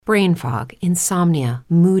Brain fog, insomnia,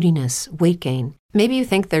 moodiness, weight gain. Maybe you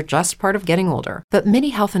think they're just part of getting older, but MIDI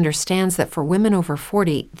Health understands that for women over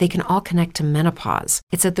 40, they can all connect to menopause.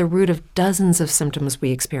 It's at the root of dozens of symptoms we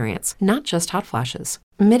experience, not just hot flashes.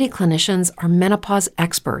 MIDI clinicians are menopause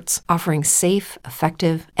experts, offering safe,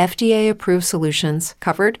 effective, FDA-approved solutions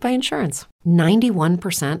covered by insurance.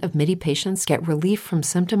 91% of MIDI patients get relief from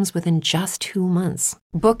symptoms within just 2 months.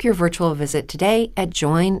 Book your virtual visit today at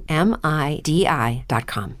joinmidi.com.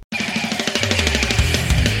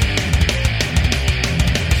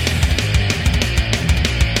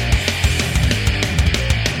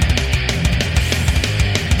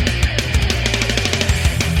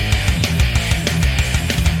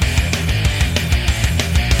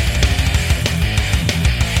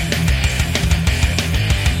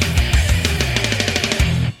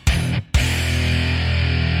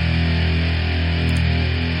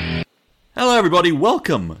 Hello everybody,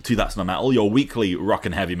 welcome to That's Not Metal, your weekly rock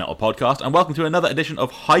and heavy metal podcast, and welcome to another edition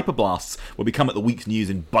of Hyperblasts, where we come at the week's news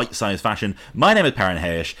in bite-sized fashion. My name is Perrin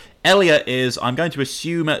Hayes. Elliot is, I'm going to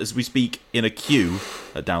assume as we speak, in a queue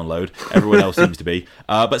at download. Everyone else seems to be.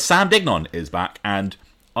 But Sam Dignon is back, and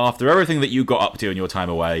after everything that you got up to in your time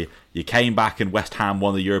away, you came back and West Ham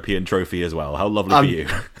won the European trophy as well. How lovely for you.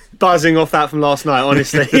 Buzzing off that from last night,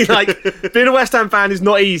 honestly. Being a West Ham fan is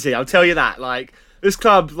not easy, I'll tell you that. This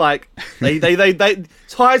club, they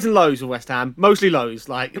it's highs and lows with West Ham, mostly lows,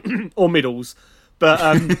 or middles.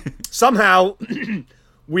 But somehow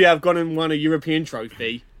we have gone and won a European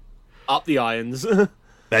trophy. Up the irons.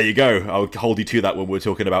 There you go. I'll hold you to that when we're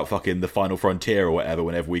talking about fucking the Final Frontier or whatever,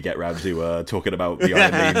 whenever we get round to talking about the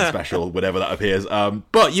Iron Maiden special, whenever that appears.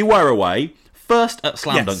 But you were away, first at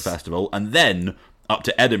Slam Dunk Festival, and then up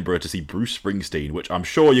to Edinburgh to see Bruce Springsteen, which I'm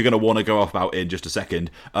sure you're going to want to go off about in just a second.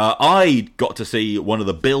 I got to see one of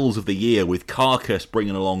the bills of the year with Carcass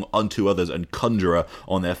bringing along Unto Others and Conjurer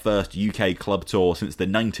on their first UK club tour since the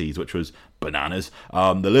 90s, which was bananas.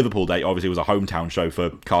 The Liverpool date obviously was a hometown show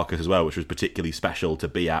for Carcass as well, which was particularly special to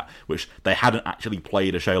be at, which they hadn't actually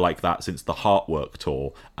played a show like that since the Heartwork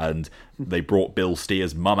tour, and they brought Bill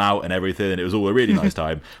Steer's mum out and everything, and it was all a really nice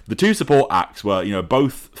time. The two support acts were,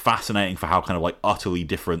 both fascinating for how kind of utterly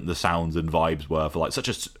different the sounds and vibes were for such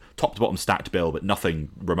a top to bottom stacked bill, but nothing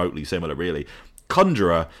remotely similar really.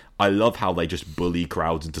 Conjurer, I love how they just bully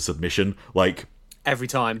crowds into submission, every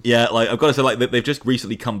time. Yeah, I've got to say, they've just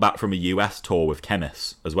recently come back from a US tour with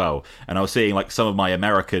Chemists as well, and I was seeing some of my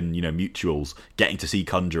American, mutuals getting to see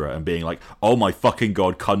Conjurer and being like, oh my fucking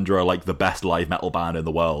god, Conjurer, the best live metal band in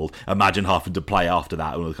the world. Imagine having to play after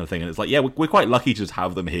that and all that kind of thing. And it's we're quite lucky to just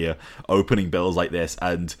have them here opening bills like this,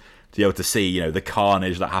 and to be able to see, the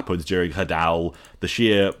carnage that happens during Hadal, the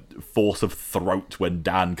sheer force of throat when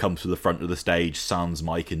Dan comes to the front of the stage, sans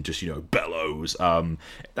mic, and just, bellows. That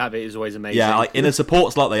bit is always amazing. Yeah, in a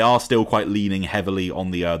support slot, they are still quite leaning heavily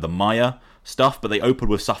on the Maya stuff, but they opened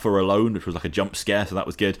with Suffer Alone, which was a jump scare, so that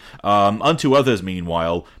was good. Unto Others,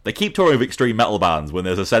 meanwhile, they keep touring with extreme metal bands when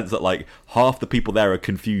there's a sense that half the people there are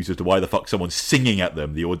confused as to why the fuck someone's singing at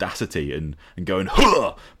them, the audacity, and going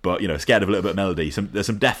huh, but scared of a little bit of melody. There's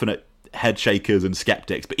some definite head shakers and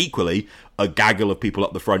skeptics, but equally a gaggle of people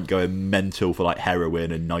up the front going mental for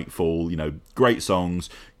Heroin and Nightfall. Great songs,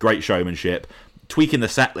 great showmanship, tweaking the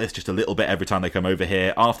set list just a little bit every time they come over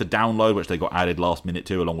here. After Download, which they got added last minute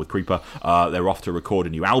to along with Creeper, they're off to record a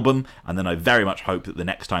new album, and then I very much hope that the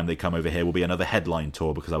next time they come over here will be another headline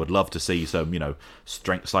tour, because I would love to see some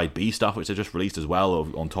Strength Side B stuff, which they just released as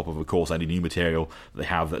well, on top of course any new material they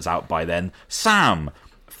have that's out by then. Sam,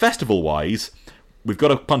 festival wise, we've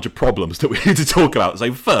got a bunch of problems that we need to talk about.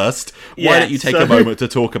 So first, why don't you take a moment to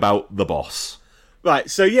talk about the boss? Right,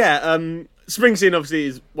 so Springsteen obviously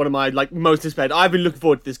is one of my most anticipated. I've been looking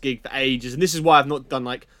forward to this gig for ages, and this is why I've not done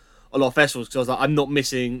a lot of festivals, because I was I'm not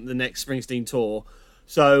missing the next Springsteen tour.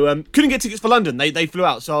 So couldn't get tickets for London. They flew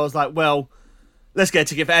out, so I was well, let's get a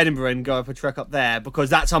ticket for Edinburgh and go for a trek up there,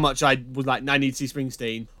 because that's how much I was I need to see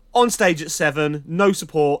Springsteen. On stage at 7, no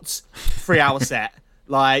supports, 3-hour set.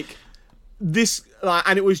 This,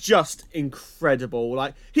 and it was just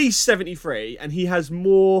incredible. He's 73 and he has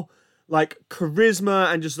more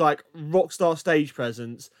charisma and just rock star stage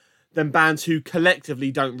presence than bands who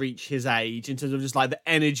collectively don't reach his age, in terms of just the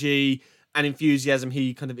energy and enthusiasm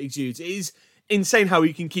he kind of exudes. It is insane how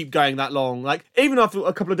he can keep going that long. Even after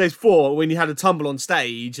a couple of days before, when he had a tumble on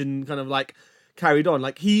stage and kind of carried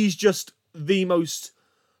on, he's just the most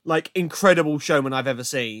incredible showman I've ever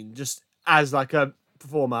seen, just as a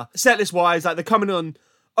performer. Setlist wise, they're coming on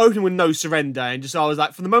opening with No Surrender, and just I was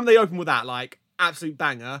from the moment they opened with that absolute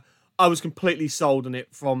banger, I was completely sold on it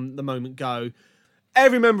from the moment go.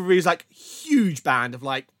 Every member of his huge band of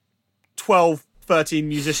 12, 13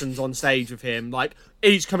 musicians on stage with him, like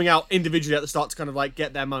each coming out individually at the start to kind of like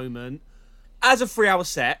get their moment. As a 3-hour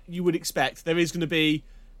set, you would expect there is going to be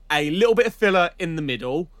a little bit of filler in the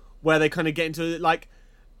middle where they kind of get into like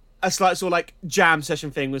a slight sort of like jam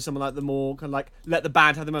session thing with someone like the more kind of like let the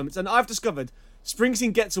band have the moments. And I've discovered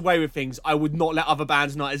Springsteen gets away with things I would not let other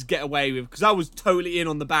bands and artists get away with, because I was totally in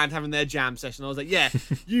on the band having their jam session. I was like, yeah,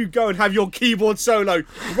 you go and have your keyboard solo,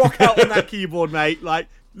 rock out on that keyboard, mate. Like,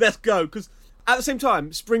 let's go. Because at the same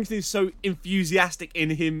time, Springsteen is so enthusiastic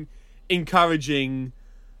in him encouraging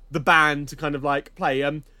the band to kind of like play.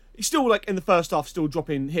 He's still like in the first half, still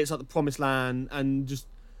dropping hits like The Promised Land and just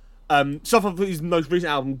stuff of his most recent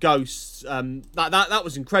album, Ghosts. That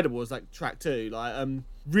was incredible. It was like track 2. Like,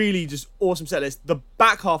 really just awesome set list. The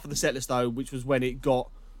back half of the set list though, which was when it got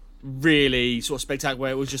really sort of spectacular,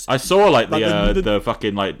 where it was just I saw like the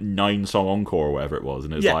fucking like 9-song encore or whatever it was,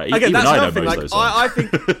 and it was like again, even that's I know nothing. most Like, of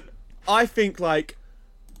those songs. I think like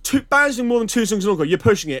bands doing more than 2 songs an encore, you're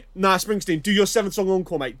pushing it. Nah, Springsteen, do your 7-song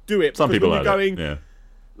encore, mate. Do it. Some people when are going, yeah.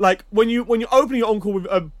 Like when you're opening your encore with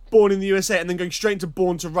Born in the USA and then going straight into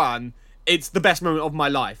Born to Run, it's the best moment of my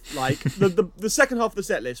life. Like the second half of the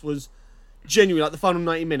set list was genuinely, like the final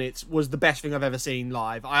 90 minutes was the best thing I've ever seen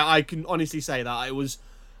live. I can honestly say that. It was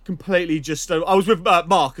completely just... I was with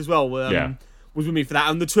Mark as well, was with me for that,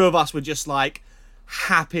 and the two of us were just like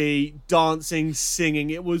happy, dancing, singing.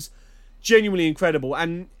 It was genuinely incredible.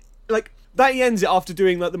 And like that he ends it after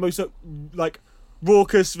doing like the most like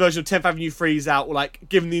raucous version of 10th Avenue Freeze Out, or like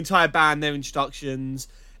giving the entire band their instructions.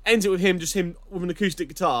 Ends it with him with an acoustic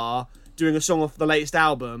guitar doing a song off the latest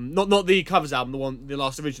album, not the covers album, the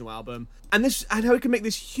last original album. And how he can make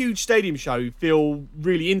this huge stadium show feel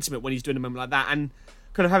really intimate when he's doing a moment like that, and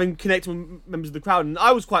kind of having connected with members of the crowd. And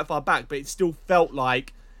I was quite far back, but it still felt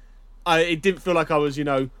like it didn't feel like I was,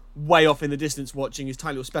 way off in the distance watching his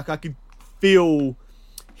tiny little speck. I could feel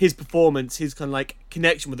his performance, his kind of like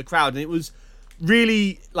connection with the crowd, and it was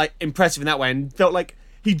really like impressive in that way, and felt like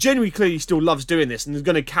he genuinely clearly still loves doing this and is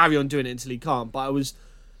going to carry on doing it until he can't. But I was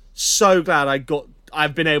so glad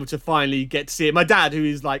I've been able to finally get to see it. My dad, who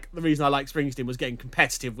is like the reason I like Springsteen, was getting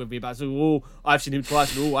competitive with me about, I've seen him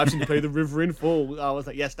twice, and I've seen him play The River in Full. I was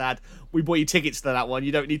like, yes, Dad, we bought you tickets to that one.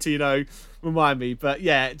 You don't need to, remind me. But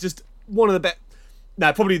yeah, just one of the best,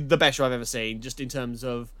 probably the best show I've ever seen, just in terms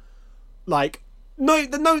of like, no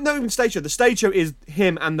even stage show. The stage show is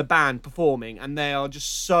him and the band performing, and they are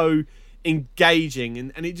just so engaging,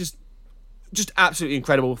 and it just absolutely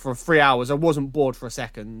incredible for 3 hours. I wasn't bored for a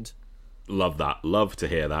second. Love that. Love to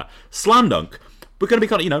hear that. Slam Dunk. We're going to be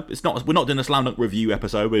kind of, we're not doing a Slam Dunk review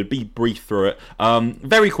episode. We'll be brief through it.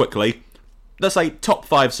 Very quickly, let's say top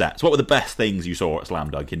 5 sets. What were the best things you saw at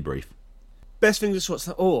Slam Dunk in brief? Best things I saw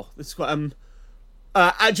at this is quite, do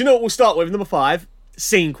you know what we'll start with? Number 5,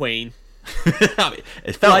 Scene Queen.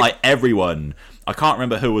 It felt like everyone, I can't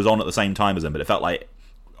remember who was on at the same time as them, but it felt like,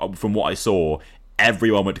 from what I saw,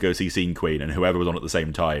 everyone went to go see Scene Queen, and whoever was on at the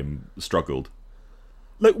same time struggled.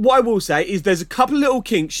 Look, what I will say is there's a couple of little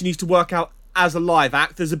kinks she needs to work out as a live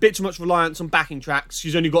act. There's a bit too much reliance on backing tracks.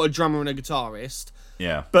 She's only got a drummer and a guitarist.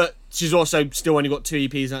 Yeah. But she's also still only got 2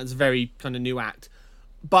 EPs, and it's a very kind of new act.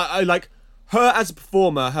 But I like her as a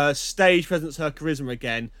performer, her stage presence, her charisma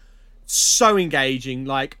again, so engaging,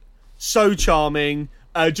 like so charming.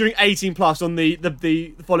 During 18 plus on the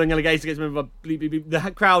following allegation against a member of Bleep Bleep Bleep,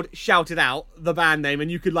 the crowd shouted out the band name,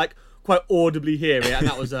 and you could like quite audibly hear it, and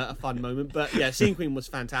that was a fun moment. But yeah, Scene Queen was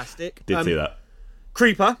fantastic. Did see that.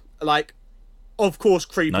 Creeper, like, of course,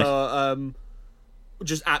 Creeper, nice.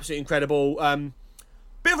 Just absolutely incredible.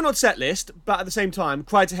 Bit of an odd set list, but at the same time,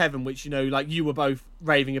 Cry to Heaven, which like you were both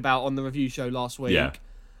raving about on the review show last week. Yeah.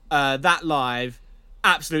 That live.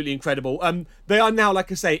 Absolutely incredible. They are now,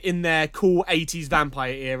 like I say, in their cool 80s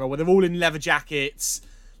vampire era, where they're all in leather jackets,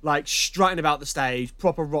 like strutting about the stage,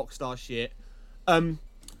 proper rock star shit.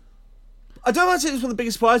 I don't want to say this was one of the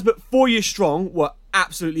biggest surprises, but 4 Years Strong were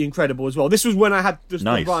absolutely incredible as well. This was when I had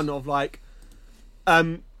the run of like 4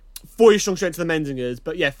 Years Strong straight to the Menzingers,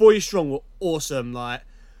 but yeah, 4 Years Strong were awesome. Like,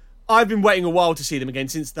 I've been waiting a while to see them again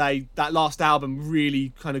since that last album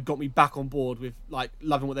really kind of got me back on board with like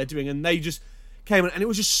loving what they're doing, and they just came on, and it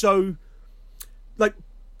was just so like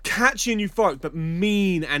catchy and euphoric, but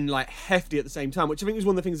mean and like hefty at the same time, which I think is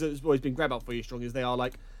one of the things that has always been great about 4 Years Strong, is they are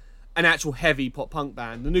like an actual heavy pop punk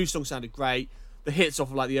band. The new song sounded great. The hits off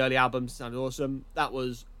of like the early albums sounded awesome. That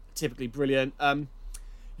was typically brilliant.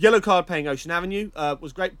 Yellow Card playing Ocean Avenue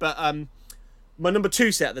was great, but my number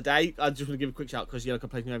 2 set of the day, I just want to give a quick shout because Yellow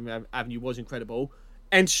Card playing Ocean Avenue was incredible.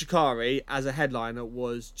 Enter Shikari as a headliner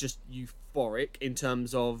was just euphoric in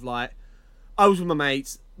terms of like I was with my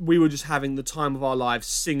mates. We were just having the time of our lives,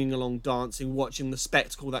 singing along, dancing, watching the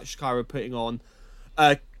spectacle that Chicago were putting on.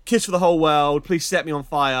 Kiss for the Whole World, Please Set Me on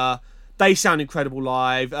Fire. They sound incredible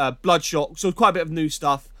live. Bloodshot, so quite a bit of new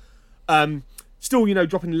stuff. Still,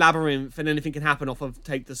 dropping Labyrinth and Anything Can Happen off of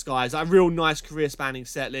Take the Skies. A real nice career-spanning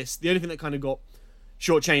set list. The only thing that kind of got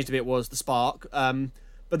shortchanged a bit was the Spark.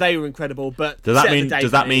 But they were incredible. But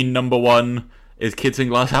does that mean number one is Kids in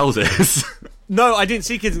Glass Houses? No, I didn't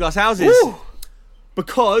see Kids in Glass Houses. Woo!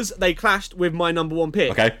 Because they clashed with my number one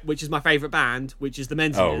pick, okay, which is my favourite band, which is the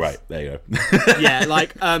Menzingers. Oh, right. There you go. Yeah,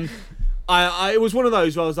 like, it was one of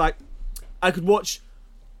those where I was like, I could watch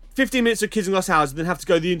 15 minutes of Kids in Glass Houses and then have to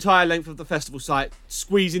go the entire length of the festival site,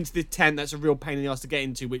 squeeze into the tent that's a real pain in the ass to get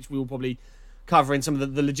into, which we will probably cover in some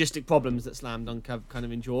of the logistic problems that Slam Dunk have kind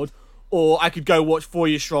of endured. Or I could go watch 4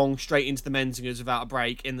 Years Strong straight into the Menzingers without a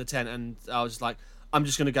break in the tent, and I was just like, I'm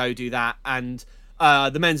just going to go do that. And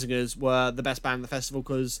the Menzingers were the best band in the festival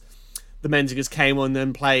because the Menzingers came on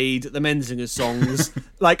and played the Menzingers songs.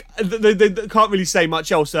 Like, they can't really say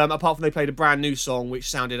much else apart from they played a brand new song which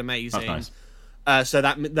sounded amazing. That's nice. So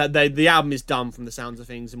the album is done from the sounds of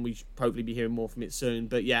things, and we should probably be hearing more from it soon.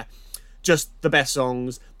 But yeah, just the best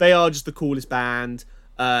songs. They are just the coolest band.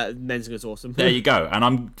 Menzinger's awesome. There you go, and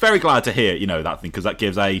I'm very glad to hear that thing, because that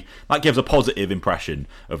gives a positive impression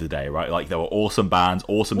of the day, right? Like, there were awesome bands,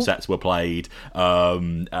 awesome sets were played,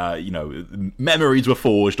 memories were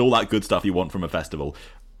forged, all that good stuff you want from a festival.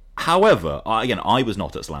 However, I was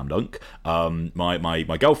not at Slam Dunk.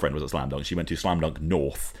 My girlfriend was at Slam Dunk. She went to Slam Dunk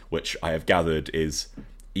North, which I have gathered is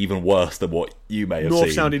even worse than what you may have seen.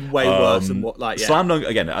 North sounded way worse than what, like, yeah. Slam Dunk,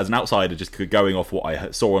 again, as an outsider, just going off what I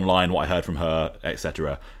saw online, what I heard from her,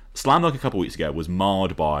 etc. Slam Dunk a couple of weeks ago was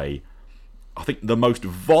marred by, I think, the most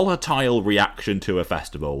volatile reaction to a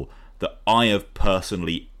festival that I have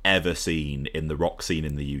personally ever seen in the rock scene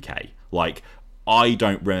in the UK. Like, I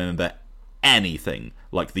don't remember anything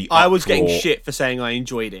like the uproar. I was getting shit for saying I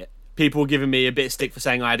enjoyed it. People were giving me a bit of stick for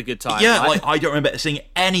saying I had a good time. Yeah, like, I don't remember seeing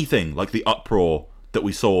anything like the uproar that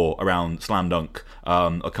we saw around Slam Dunk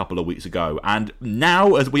a couple of weeks ago. And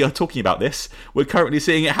now, as we are talking about this, we're currently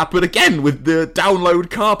seeing it happen again with the download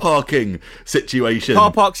car parking situation.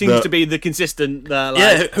 Car park seems to be the consistent,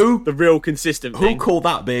 the real consistent thing. Who called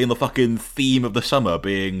that being the fucking theme of the summer,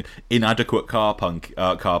 being inadequate car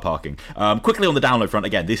parking? Quickly on the download front,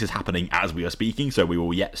 again, this is happening as we are speaking, so we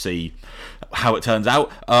will yet see how it turns out.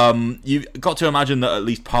 You've got to imagine that at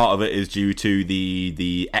least part of it is due to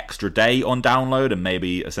the extra day on download, and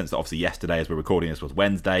maybe a sense that obviously yesterday, as we're recording this, was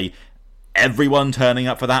Wednesday. Everyone turning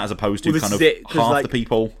up for that, as opposed to kind of half the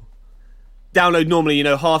people. Download normally,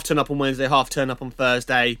 half turn up on Wednesday, half turn up on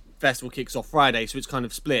Thursday. Festival kicks off Friday, so it's kind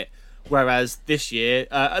of split. Whereas this year,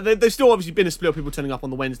 there's still obviously been a split of people turning up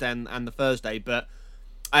on the Wednesday and the Thursday, but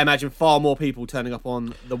I imagine far more people turning up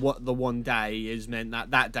on the one day has meant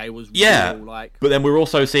that day was real, like. But then we're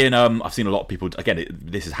also seeing I've seen a lot of people, again,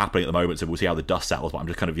 this is happening at the moment, so we'll see how the dust settles, but I'm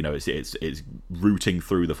just kind of it's rooting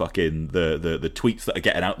through the fucking the tweets that are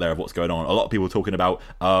getting out there of what's going on. A lot of people talking about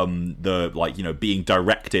being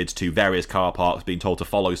directed to various car parks, being told to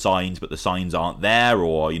follow signs, but the signs aren't there,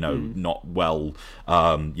 or not well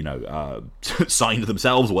signed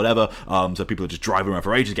themselves or whatever, so people are just driving around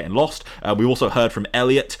for ages, getting lost. We also heard from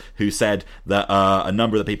Elliot, who said that a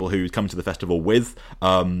number of the people who come to the festival with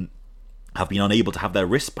have been unable to have their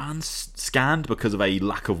wristbands scanned because of a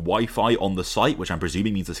lack of Wi-Fi on the site, which I'm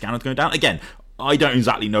presuming means the scanner's going down. Again, I don't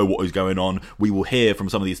exactly know what is going on. We will hear from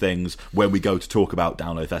some of these things when we go to talk about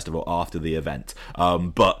Download Festival after the event.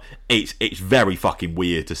 But it's very fucking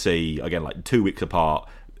weird to see, again, like 2 weeks apart,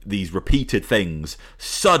 these repeated things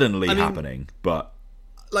suddenly happening. But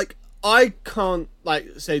like, I can't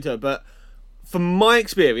say to her, but from my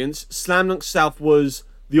experience, Slam Dunk South was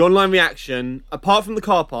the online reaction, apart from the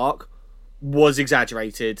car park, was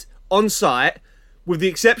exaggerated. On site, with the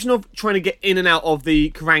exception of trying to get in and out of the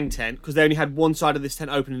Kerrang tent, because they only had one side of this tent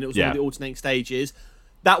open and it was one of the alternating stages,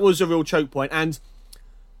 that was a real choke point. And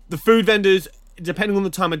the food vendors, depending on the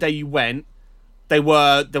time of day you went, there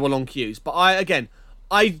were long queues. But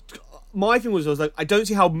my thing was, I was like, I don't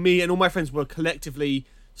see how me and all my friends were collectively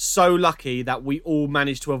so lucky that we all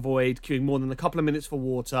managed to avoid queuing more than a couple of minutes for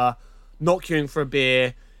water, not queuing for a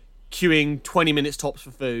beer, queuing 20 minutes tops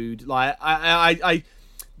for food. Like, I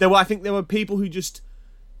think there were people who just,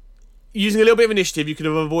 using a little bit of initiative, you could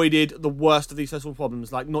have avoided the worst of these festival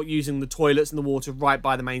problems, like not using the toilets and the water right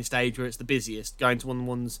by the main stage where it's the busiest, going to one of the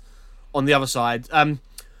ones on the other side.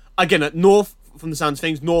 Again, at North, from the sounds of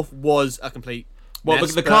things, North was a complete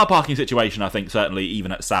mess, the car parking situation, I think, certainly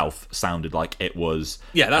even at South, sounded like it was.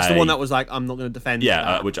 Yeah, that's the one that was like, I'm not going to defend.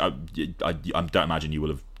 Yeah, which I don't imagine you will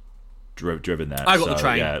have driven there. I got the So,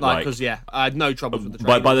 train, yeah, because I had no troubles with the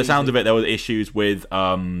train. By the sounds of it, there were issues with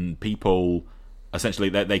people. Essentially,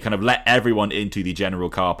 they kind of let everyone into the general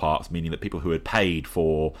car parks, meaning that people who had paid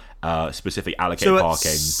for specific allocated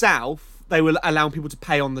parking. South, they were allowing people to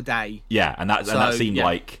pay on the day. Yeah, and that seemed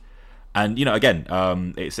like, and again,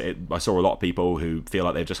 I saw a lot of people who feel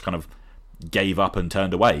like they've just kind of gave up and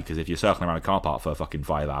turned away, because if you're circling around a car park for fucking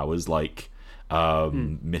 5 hours,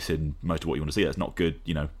 missing most of what you want to see, that's not good,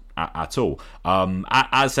 at all.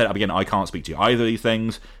 As said, again, I can't speak to either of these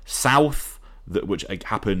things. South, which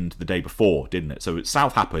happened the day before, didn't it? So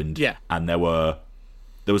South happened, and there was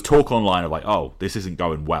talk online of oh, this isn't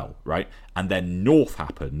going well, right? And then North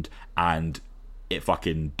happened, and it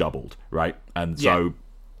fucking doubled, right? And so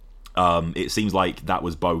it seems like that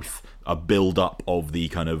was both a build-up of the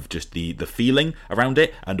kind of just the feeling around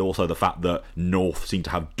it, and also the fact that North seemed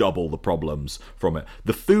to have double the problems from it.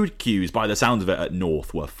 The food queues, by the sounds of it, at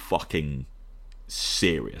North were fucking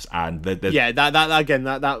serious, and that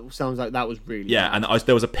sounds like that was really bad. And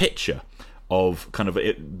there was a picture of kind of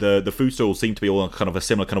the food stalls seemed to be all kind of a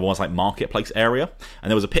similar kind of almost like marketplace area, and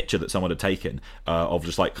there was a picture that someone had taken of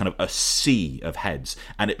just kind of a sea of heads,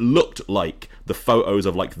 and it looked like the photos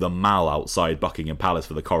of the Mall outside Buckingham Palace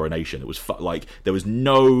for the coronation. It was there was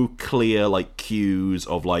no clear queues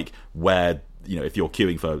of where if you're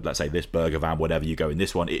queuing for, let's say, this burger van, whatever, you go in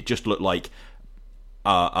this one. It just looked like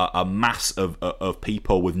a mass of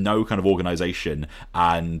people with no kind of organisation,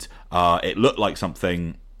 and it looked like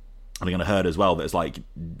something I think I heard as well that's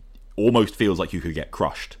almost feels like you could get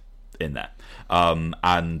crushed in there,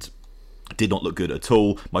 and did not look good at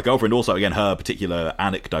all. My girlfriend also, again, her particular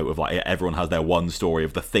anecdote of everyone has their one story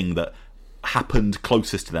of the thing that happened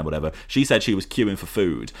closest to them, whatever. She said she was queuing for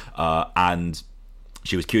food, and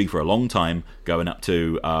she was queuing for a long time, going up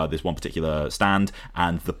to this one particular stand,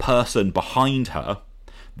 and the person behind her,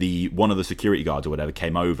 one of the security guards or whatever,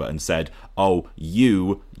 came over and said, "Oh,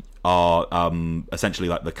 you are essentially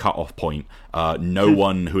the cut-off point. No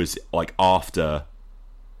one who is after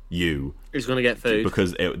you is going to get food,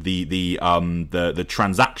 because the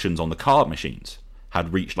transactions on the card machines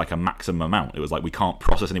had reached a maximum amount. It was we can't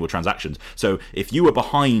process any more transactions. So if you were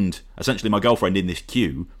behind, essentially, my girlfriend in this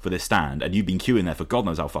queue for this stand, and you've been queuing there for God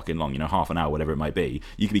knows how fucking long, half an hour, whatever it might be,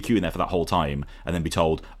 you could be queuing there for that whole time and then be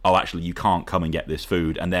told, oh, actually, you can't come and get this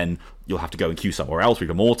food, and then you'll have to go and queue somewhere else for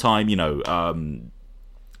even more time,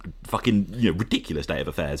 fucking ridiculous state of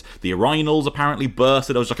affairs. The urinals apparently burst,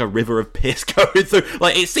 and there was a river of piss going through.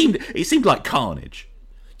 It seemed like carnage.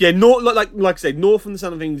 Yeah, North, like I said, North from the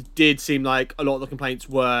sound of things did seem like a lot of the complaints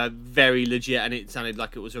were very legit, and it sounded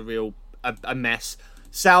like it was a real a mess.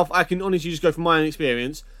 South, I can honestly just go from my own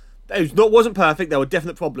experience. It wasn't perfect. There were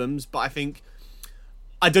definite problems, but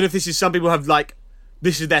I don't know if this is, some people have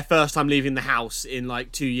this is their first time leaving the house in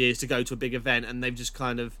 2 years to go to a big event, and they've just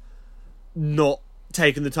kind of not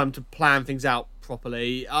taken the time to plan things out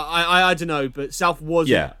properly. I don't know, but South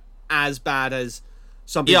wasn't as bad as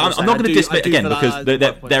some people say. I'm not going to dismiss it again, because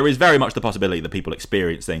there is very much the possibility that people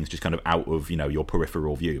experience things just kind of out of your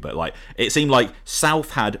peripheral view. But it seemed like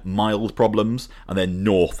South had mild problems, and then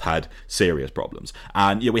North had serious problems.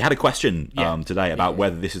 And we had a question today about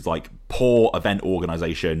whether this is poor event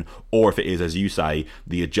organisation, or if it is, as you say,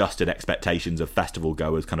 the adjusted expectations of festival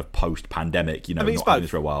goers kind of post-pandemic. Not having this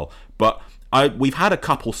for a while, but we've had a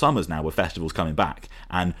couple summers now with festivals coming back,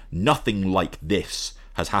 and nothing like this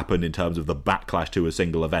has happened in terms of the backlash to a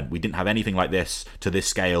single event. We didn't have anything like this to this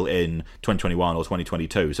scale in 2021 or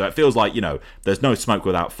 2022. So it feels like there's no smoke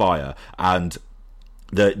without fire. And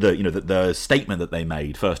the statement that they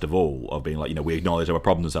made, first of all, of being we acknowledge there were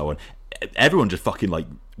problems and so on, everyone just fucking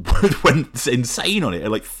went insane on it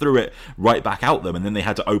and threw it right back at them. And then they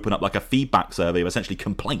had to open up a feedback survey of essentially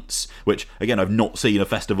complaints, which again I've not seen a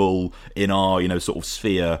festival in our sort of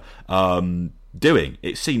sphere doing.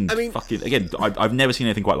 It seemed fucking, again, I've never seen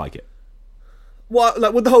anything quite like it.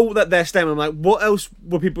 Well, with the whole their statement, what else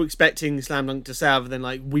were people expecting Slam Dunk to say other than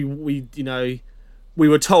we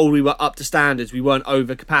were told we were up to standards, we weren't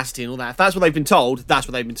over capacity and all that. If that's what they've been told, that's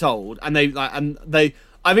what they've been told, and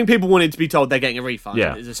I think people wanted to be told they're getting a refund.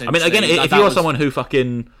 Yeah, again, if you're someone who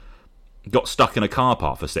fucking got stuck in a car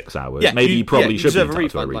park for 6 hours, maybe you probably should be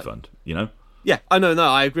entitled to a refund. Yeah, I know,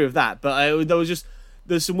 I agree with that, but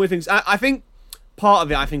there's some weird things. I think part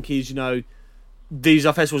of it, is these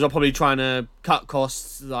festivals are probably trying to cut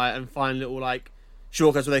costs and find little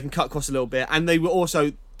shortcuts where they can cut costs a little bit, and they were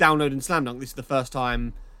also downloading Slam Dunk. This is the first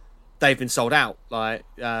time they've been sold out.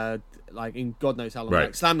 In God knows how long.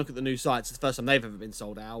 Right. Slam Dunk at the new site, it's the first time they've ever been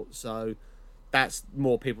sold out. So that's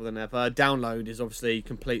more people than ever. Download is obviously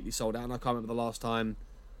completely sold out, and I can't remember the last time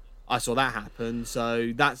I saw that happen.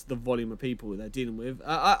 So that's the volume of people they're dealing with.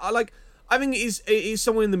 I think it is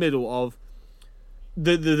somewhere in the middle of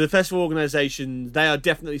the festival organisation. They are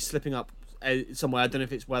definitely slipping up somewhere. I don't know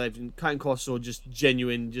if it's where they've been cutting costs or just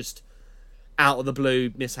genuine, just out of the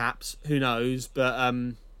blue mishaps. Who knows? But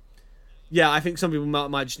yeah, I think some people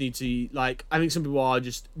might just need to I think some people are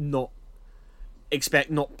just not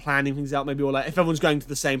planning things out. Maybe, or if everyone's going to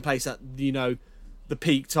the same place at the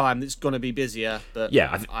peak time, it's going to be busier. But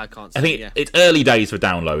yeah, I can't say. I think it's early days for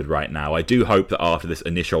download right now. I do hope that after this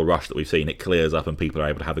initial rush that we've seen, it clears up and people are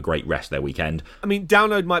able to have a great rest their weekend. I mean,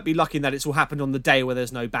 download might be lucky in that it's all happened on the day where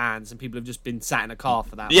there's no bands and people have just been sat in a car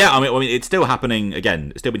for that. Yeah, I mean, it's still happening.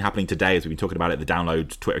 Again, it's still been happening today as we've been talking about it. The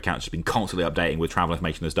download Twitter account's just been constantly updating with travel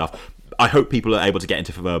information and stuff. I hope people are able to get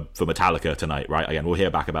into for Metallica tonight, right? Again, we'll hear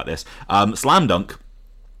back about this. Slam Dunk,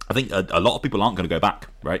 I think a lot of people aren't going to go back,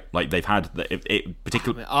 right? Like they've had it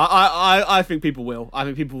particularly. I think people will. I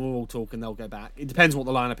think people will all talk and they'll go back. It depends on what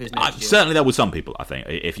the lineup is next year. Certainly, there were some people. I think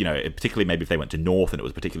if particularly maybe if they went to North and it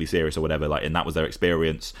was particularly serious or whatever, and that was their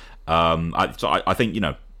experience. I think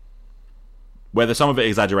whether some of it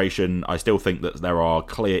is exaggeration, I still think that there are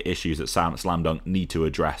clear issues that Slam Dunk need to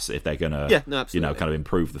address if they're going to, kind of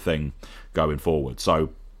improve the thing going forward. So.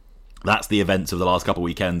 That's the events of the last couple of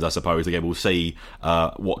weekends, I suppose. Again, we'll see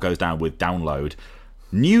what goes down with download.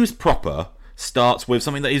 News proper starts with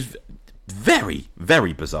something that is very,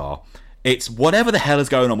 very bizarre. It's whatever the hell is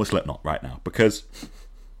going on with Slipknot right now. Because,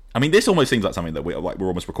 I mean, this almost seems like something that we're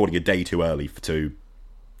almost recording a day too early to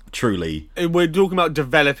truly... We're talking about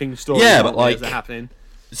developing stories. Yeah, but that are happening.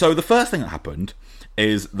 So the first thing that happened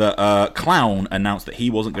is that Clown announced that he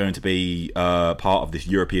wasn't going to be part of this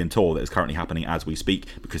European tour that is currently happening as we speak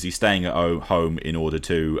because he's staying at home in order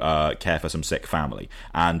to care for some sick family.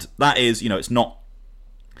 And that is, it's not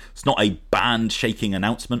a band-shaking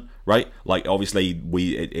announcement, right? Like, obviously,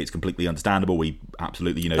 it's completely understandable. We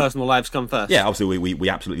absolutely, personal lives come first. Yeah, obviously, we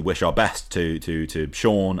absolutely wish our best to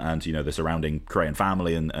Sean and, the surrounding Korean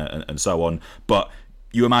family and so on. But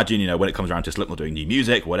you imagine, when it comes around to Slipknot doing new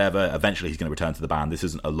music, whatever, eventually he's going to return to the band. This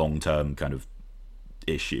isn't a long-term kind of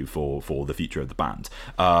issue for the future of the band.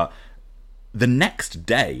 The next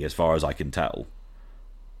day, as far as I can tell,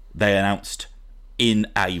 they announced in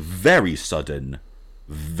a very sudden,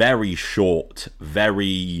 very short,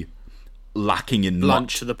 very lacking in blunt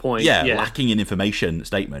much... to the point. Yeah, lacking in information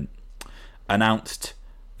statement, announced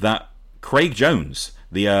that Craig Jones...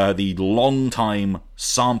 The long-time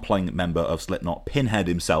sampling member of Slipknot, Pinhead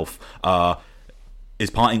himself, is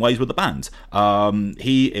parting ways with the band.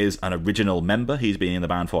 He is an original member. He's been in the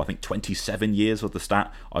band for, I think, 27 years was the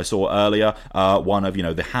stat I saw earlier. One of,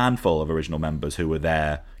 the handful of original members who were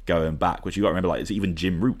there going back, which you got to remember, it's even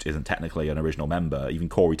Jim Root isn't technically an original member. Even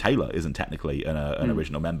Corey Taylor isn't technically an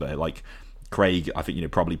original member. Like, Craig, I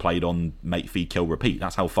think, probably played on Make, Feed, Kill, Repeat.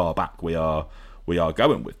 That's how far back we are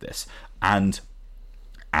going with this. And...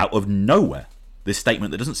 out of nowhere, this statement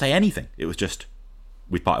that doesn't say anything. It was just,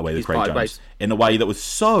 we parted ways with Craig Jones in a way that was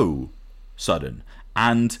so sudden.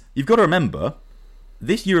 And you've got to remember,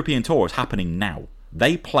 this European tour is happening now.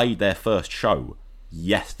 They played their first show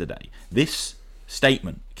yesterday. This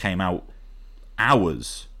statement came out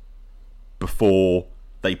hours before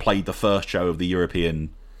they played the first show of the European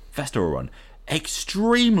festival run.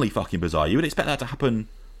 Extremely fucking bizarre. You would expect that to happen,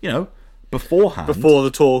 beforehand. Before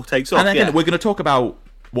the tour takes off. And then we're going to talk about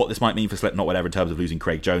what this might mean for Slipknot, whatever, in terms of losing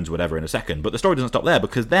Craig Jones, whatever, in a second. But the story doesn't stop there,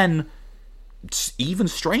 because then, even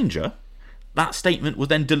stranger, that statement was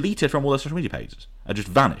then deleted from all their social media pages and just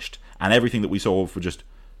vanished. And everything that we saw for just,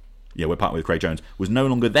 we're partnering with Craig Jones, was no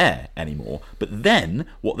longer there anymore. But then,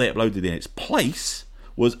 what they uploaded in its place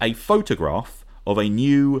was a photograph of a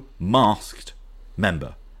new masked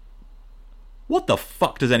member. What the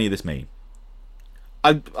fuck does any of this mean?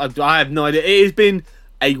 I have no idea. It has been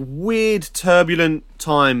a weird, turbulent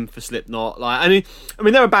time for Slipknot. I mean,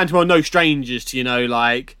 they're a band who are no strangers to,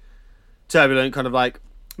 turbulent kind of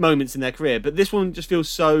moments in their career. But this one just feels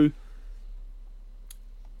so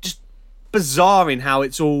just bizarre in how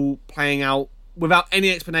it's all playing out without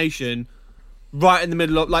any explanation, right in the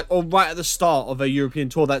middle of or right at the start of a European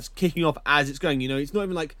tour that's kicking off as it's going. It's not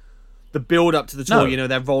even the build up to the tour. No.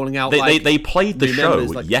 They're rolling out. They played the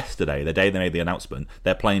show yesterday, the day they made the announcement.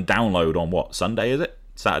 They're playing Download on what, Sunday? Is it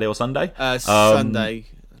Saturday or Sunday? Sunday.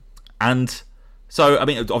 And so, I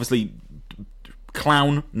mean, obviously,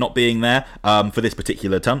 Clown not being there for this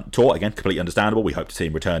particular tour, again, completely understandable. We hope to see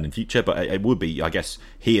him return in future, but it would be, I guess,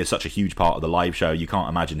 he is such a huge part of the live show. You can't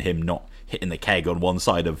imagine him not hitting the keg on one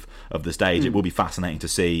side of the stage. It will be fascinating to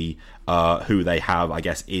see who they have, I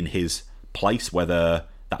guess, in his place, whether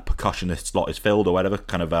that percussionist slot is filled or whatever,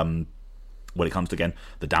 kind of when it comes to, again,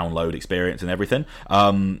 the download experience and everything.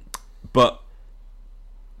 But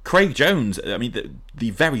Craig Jones, I mean, the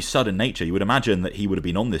very sudden nature, you would imagine that he would have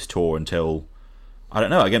been on this tour until, I don't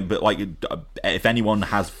know, again, but like, if anyone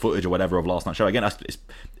has footage or whatever of last night's show, again, it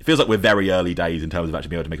feels like we're very early days in terms of actually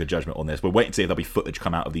being able to make a judgment on this. We're waiting to see if there'll be footage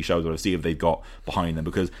come out of these shows or to see if they've got behind them,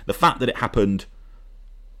 because the fact that it happened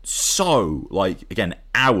so, like, again,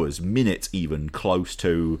 hours, minutes even, close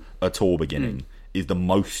to a tour beginning is the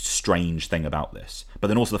most strange thing about this. But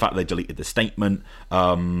then also the fact that they deleted the statement,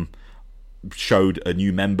 showed a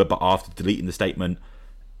new member, but after deleting the statement,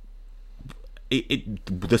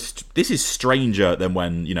 this is stranger than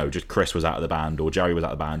when, you know, just Chris was out of the band or Jerry was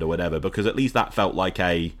out of the band or whatever, because at least that felt like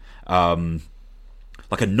a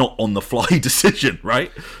not on the fly decision,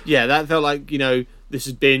 right? Yeah, that felt like, you know, this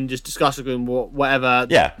has been just discussed and whatever.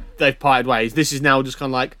 Yeah, they've parted ways. This is now just kind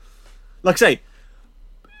of like I say,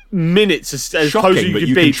 minutes as shocking, close as you but can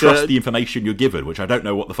you be can trust to the information you're given, which I don't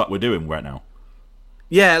know what the fuck we're doing right now.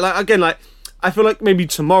 Yeah, like, again, like, I feel like maybe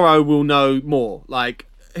tomorrow we'll know more. Like,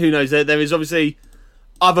 who knows? There is obviously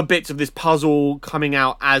other bits of this puzzle coming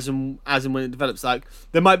out as and when it develops. Like,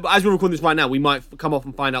 there might, as we're recording this right now, we might come off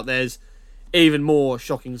and find out there's even more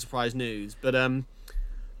shocking surprise news. But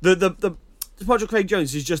the project Craig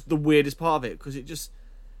Jones is just the weirdest part of it, because it just,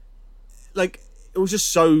 like, it was just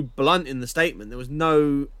so blunt in the statement. There was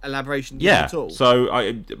no elaboration at all. So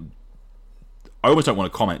I almost don't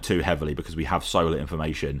want to comment too heavily because we have so little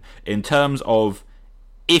information in terms of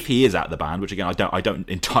if he is at the band, which again I don't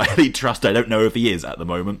entirely trust. I don't know if he is at the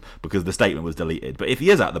moment because the statement was deleted. But if he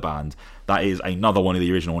is at the band, that is another one of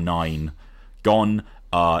the original 9 gone.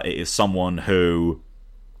 It is someone who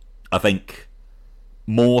I think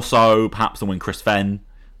more so perhaps than when Chris Fenn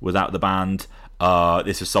was out of the band.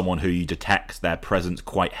 This is someone who you detect their presence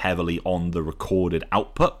quite heavily on the recorded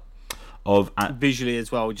output of visually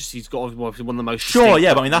as well. Just he's got one of the most sure,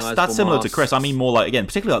 yeah. But I mean that's similar to Chris. I mean more like, again,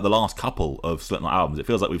 particularly like the last couple of Slipknot albums. It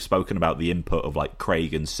feels like we've spoken about the input of like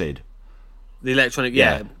Craig and Sid, the electronic,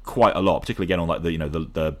 yeah, quite a lot. Particularly again on like the, you know,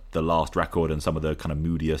 the last record and some of the kind of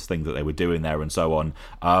moodiest things that they were doing there and so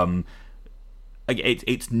on.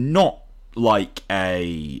 It's not like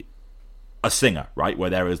a singer, right,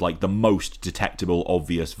 where there is like the most detectable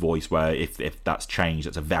obvious voice, where if that's changed,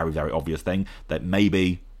 it's a very, very obvious thing. That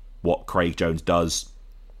maybe what Craig Jones does,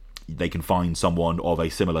 they can find someone of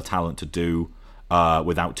a similar talent to do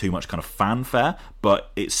without too much kind of fanfare.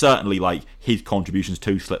 But it's certainly like his contributions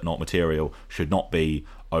to Slipknot material should not be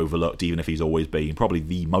overlooked, even if he's always been probably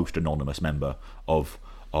the most anonymous member of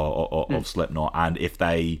Slipknot. And if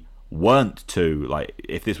they weren't to, like,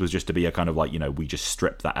 if this was just to be a kind of like, you know, we just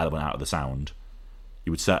strip that element out of the sound,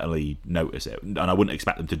 you would certainly notice it. And I wouldn't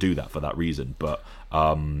expect them to do that for that reason. But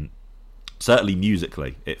certainly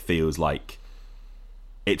musically, it feels like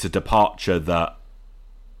it's a departure that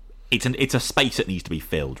it's a space that needs to be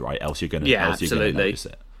filled, right? Else you're gonna notice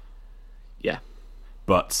it. Yeah.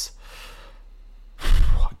 But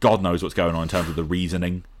God knows what's going on in terms of the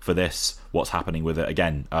reasoning for this, what's happening with it.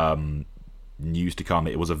 Again, news to come.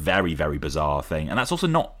 It was a very, very bizarre thing, and that's also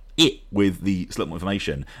not it with the Slipknot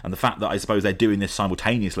information. And the fact that I suppose they're doing this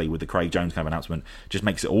simultaneously with the Craig Jones kind of announcement just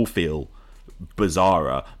makes it all feel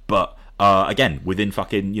bizarrer. But again, within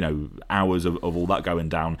fucking, you know, hours of all that going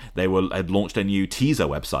down, they had launched a new teaser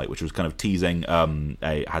website, which was kind of teasing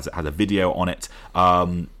has a video on it.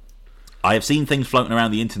 I have seen things floating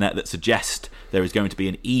around the internet that suggest there is going to be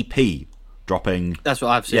an EP dropping. That's what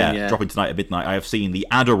I've seen. Yeah, dropping tonight at midnight. I have seen the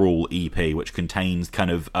Adderall EP, which contains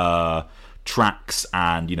kind of tracks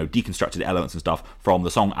and, you know, deconstructed elements and stuff from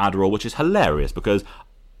the song Adderall, which is hilarious because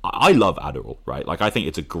I love Adderall, right? Like, I think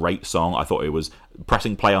it's a great song. I thought it was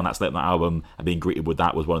pressing play on that Slipknot album and being greeted with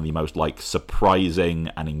that was one of the most like surprising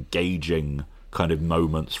and engaging kind of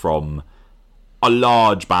moments from a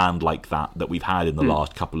large band like that we've had in the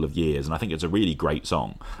last couple of years. And I think it's a really great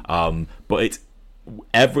song. But it's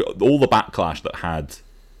all the backlash that had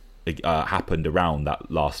happened around that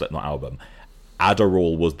last Slipknot album.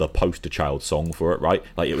 Adderall was the poster child song for it, right?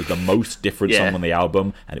 Like, it was the most different song on the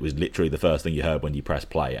album, and it was literally the first thing you heard when you press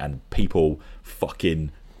play, and people fucking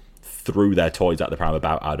threw their toys at the pram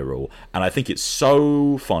about Adderall. And I think it's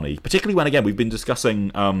so funny, particularly when, again, we've been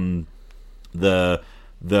discussing the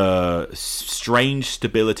strange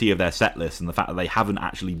stability of their set list and the fact that they haven't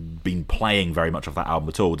actually been playing very much of that album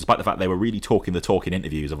at all, despite the fact they were really talking the talk in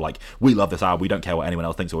interviews of like, we love this album, we don't care what anyone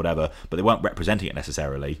else thinks or whatever, but they weren't representing it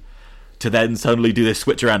necessarily. To then suddenly do this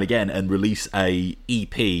switch around again and release a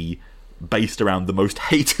EP based around the most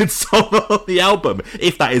hated song on the album,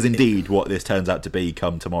 if that is indeed what this turns out to be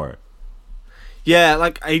come tomorrow. Yeah,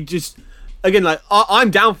 like, I just, again, like,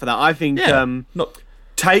 I'm down for that. I think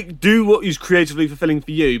to do what is creatively fulfilling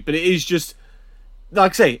for you, but it is just,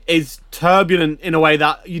 like I say, it's turbulent in a way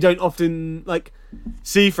that you don't often like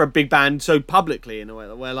see for a big band so publicly, in a way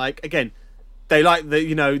where, like, again, they like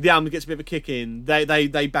the album gets a bit of a kick in,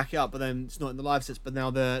 they back it up, but then it's not in the live sets, but now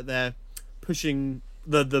they're pushing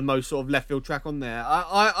the most sort of left field track on there.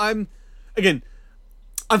 I'm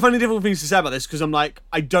finding difficult things to say about this because I'm like,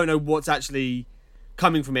 I don't know what's actually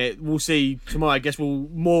coming from it. We'll see tomorrow. I guess we'll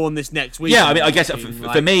more on this next week. Yeah, I mean, I guess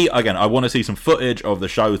for me, again, I want to see some footage of the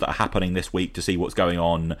shows that are happening this week to see what's going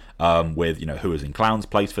on with, who is in Clown's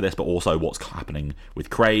place for this, but also what's happening with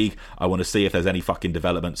Craig. I want to see if there's any fucking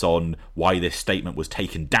developments on why this statement was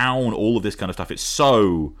taken down, all of this kind of stuff. It's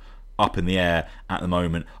so up in the air at the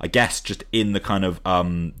moment. I guess just in the kind of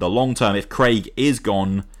the long term, if Craig is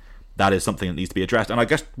gone, that is something that needs to be addressed. And I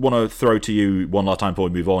just want to throw to you one last time before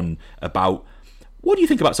we move on about what do you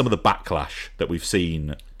think about some of the backlash that we've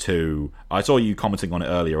seen to... I saw you commenting on it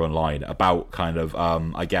earlier online about kind of,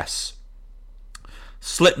 I guess,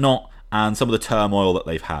 Slipknot and some of the turmoil that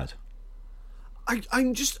they've had. I'm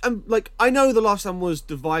like, I know the last time was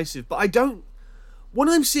divisive, but I don't... When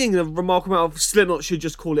I'm seeing a remarkable amount of Slipknot should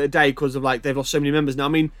just call it a day because of, like, they've lost so many members now. I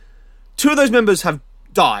mean, 2 of those members have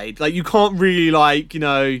died. Like, you can't really, like,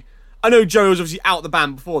 I know Joe was obviously out the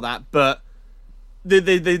band before that, but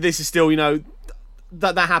this is still,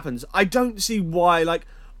 that happens. I don't see why, like,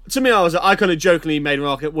 to me, I kind of jokingly made a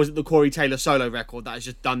remark, was it the Corey Taylor solo record that has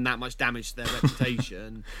just done that much damage to their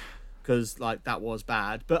reputation? Because, like, that was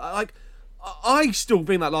bad. But, like, I still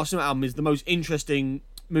think that last album is the most interesting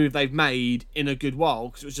move they've made in a good while,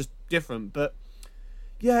 because it was just different. But,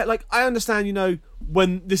 yeah, like, I understand,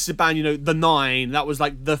 when this is a band, the 9, that was,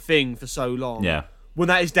 like, the thing for so long. Yeah. When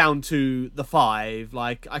that is down to the 5,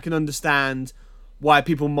 like, I can understand why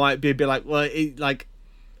people might be a bit like, well,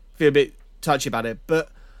 feel a bit touchy about it. But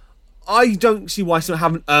I don't see why some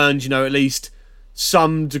haven't earned, at least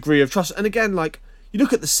some degree of trust. And again, like, you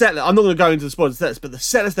look at the set list, I'm not going to go into the spoilers sets, but the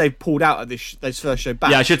set list they've pulled out of this first show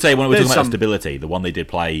back. Yeah, I should say, when we're talking about stability, the one they did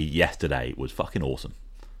play yesterday was fucking awesome.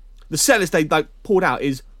 The set list they pulled out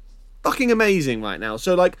is fucking amazing right now.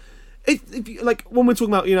 So, like, if like, when we're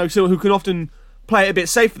talking about, someone who can often play it a bit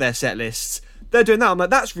safe for their set lists, they're doing that. I'm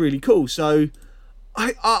like, that's really cool. So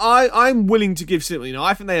I'm willing to give Slipknot,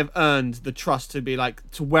 I think they have earned the trust to be like,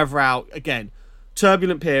 to weather out, again,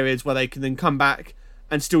 turbulent periods where they can then come back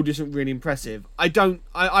and still do something really impressive.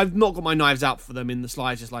 I've not got my knives out for them in the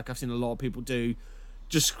slightest, like I've seen a lot of people do,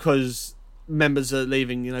 just because members are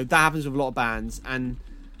leaving. That happens with a lot of bands, and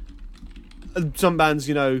some bands,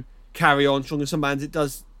 carry on strong, and some bands it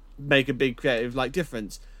does make a big creative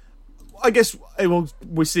difference. I guess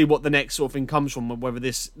we'll see what the next sort of thing comes from, whether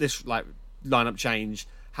this like lineup change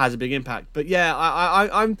has a big impact. But yeah,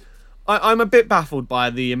 I'm a bit baffled by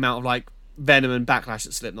the amount of like venom and backlash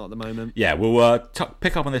at Slipknot at the moment. Yeah, we'll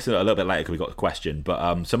pick up on this a little bit later because we got a question.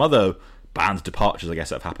 But some other band departures, I guess,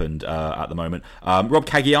 that have happened at the moment. Rob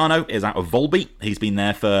Caggiano is out of Volbeat. He's been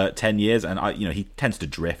there for 10 years, and he tends to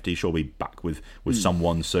drift. He's sure be back with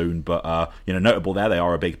someone soon. But notable there, they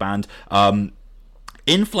are a big band.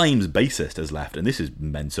 In Flames bassist has left, and this is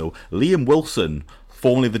mental. Liam Wilson,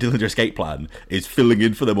 formerly of the Dillinger Escape Plan, is filling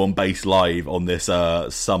in for them on bass live on this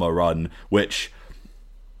summer run, which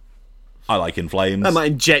I like In Flames. I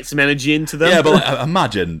might inject some energy into them. Yeah, but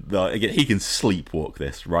imagine, he can sleepwalk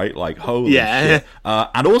this, right? Like, holy shit.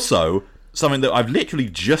 And also, something that I've literally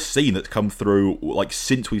just seen that's come through, like,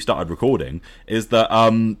 since we started recording, is that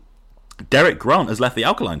Derek Grant has left the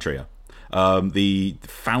Alkaline Trio. The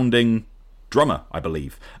founding drummer, I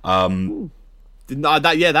believe. That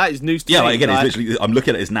is news to me. Yeah, again, it's literally, I'm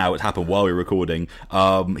looking at this now. It's happened while we're recording.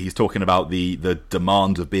 He's talking about the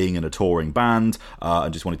demands of being in a touring band,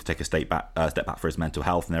 and just wanted to take a step back for his mental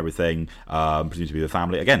health and everything. Presumably to be with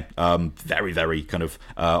family. Again, very, very kind of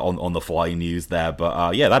on the fly news there.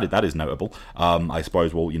 But yeah, that is notable. I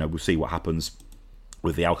suppose we'll see what happens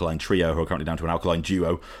with the Alkaline Trio, who are currently down to an Alkaline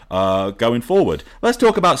Duo, going forward. Let's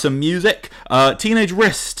talk about some music. Teenage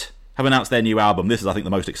Wrist have announced their new album. This is, I think, the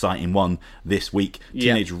most exciting one this week.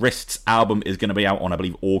 Teenage Wrist's album is going to be out on, I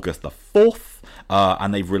believe, August the 4th,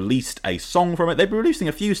 and they've released a song from it. They've been releasing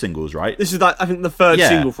a few singles, right? This is, I think, the third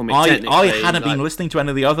single from it, I hadn't been listening to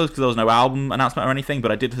any of the others because there was no album announcement or anything, but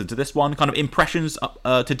I did listen to this one. Kind of impressions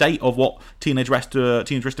to date of what Teenage Wrist have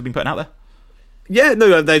been putting out there? Yeah,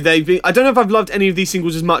 no, they've been... I don't know if I've loved any of these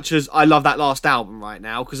singles as much as I love that last album right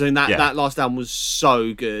now, because I mean, that last album was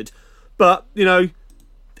so good. But,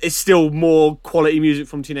 it's still more quality music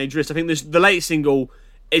from Teenage Wrist. I think the latest single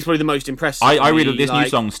is probably the most impressive. I really, this new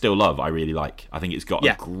song, Still Love, I really like. I think it's got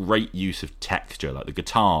a great use of texture. Like, the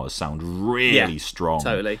guitars sound really strong.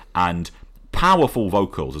 Totally. And powerful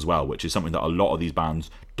vocals as well, which is something that a lot of these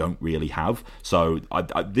bands don't really have. So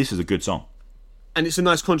this is a good song. And it's a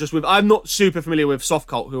nice contrast with... I'm not super familiar with Soft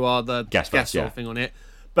Cult, who are the guest sort of thing on it.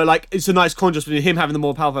 But, like, it's a nice contrast between him having the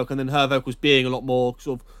more powerful vocal and then her vocals being a lot more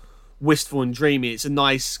sort of wistful and dreamy. It's a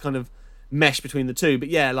nice kind of mesh between the two. But,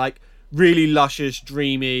 yeah, like, really luscious,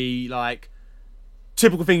 dreamy, like,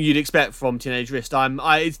 typical thing you'd expect from Teenage Wrist.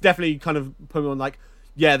 It's definitely kind of put me on, like,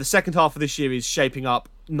 yeah, the second half of this year is shaping up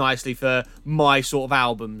nicely for my sort of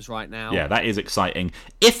albums right now. Yeah, that is exciting.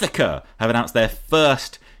 Ithaca have announced their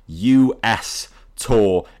first US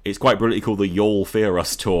tour. It's quite brilliantly called the Y'all Fear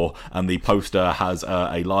Us tour, and the poster has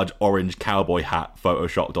a large orange cowboy hat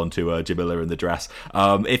photoshopped onto Jamila in the dress.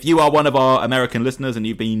 If you are one of our American listeners and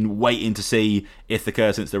you've been waiting to see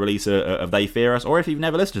Ithaca since the release of They Fear Us, or if you've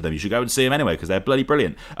never listened to them, you should go and see them anyway, because they're bloody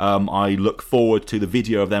brilliant. I look forward to the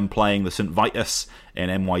video of them playing the St. Vitus in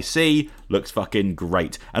NYC. Looks fucking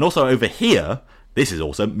great. And also over here, this is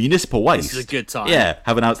awesome. Municipal Waste. This is a good time. Yeah,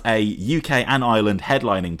 have announced a UK and Ireland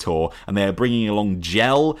headlining tour, and they are bringing along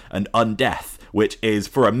Gel and Undeath, which is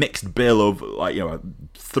for a mixed bill of, like, you know,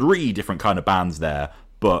 3 different kind of bands there.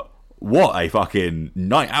 But what a fucking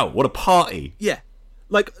night out! What a party! Yeah,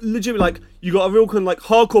 like legitimately, like you got a real kind of like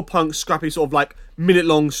hardcore punk, scrappy sort of like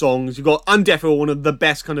minute-long songs. You got Undeath, who are one of the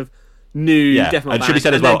best kind of new death metal and should be bands.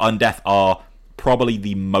 said as well, Undeath are probably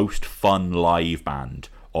the most fun live band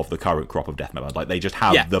of the current crop of death metal. Like, they just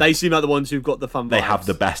have they seem like the ones who've got the fun vibes. They have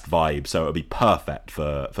the best vibe, so it'll be perfect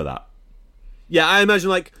for that. Yeah, I imagine,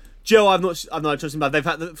 like, Joe, I've not trusted him, but they've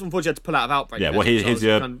unfortunately had to pull out of Outbreak. Yeah, well, here's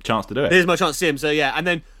your chance to do it. Here's my chance to see him. So yeah, and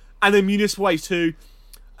then Municipal Waste, who,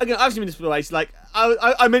 again, I've seen Municipal Waste. Like,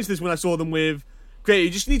 I mentioned this when I saw them with Creator.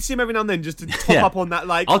 You just need to see him every now and then just to top up on that.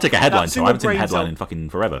 Like, I'll take a headline. So I haven't seen a headline in fucking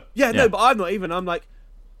forever. Yeah, no, but I've not even. I'm like,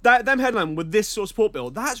 them headline with this sort of support bill,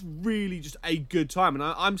 that's really just a good time, and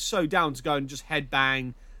I'm so down to go and just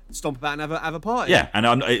headbang, stomp about, and have a party. Yeah,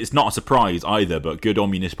 and it's not a surprise either, but good on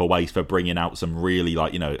Municipal Waste for bringing out some really,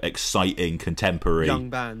 like, you know, exciting contemporary young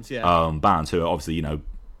bands, bands who are obviously, you know,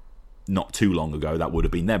 not too long ago that would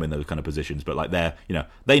have been them in those kind of positions, but like they're, you know,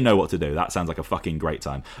 they know what to do. That sounds like a fucking great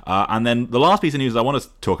time. And then the last piece of news I want to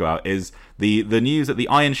talk about is the news that the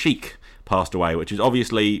Iron Sheik passed away, which is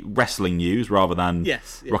obviously wrestling news rather than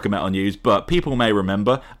rock and metal news, but people may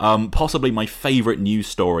remember possibly my favourite news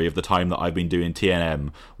story of the time that I've been doing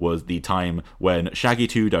TNM was the time when Shaggy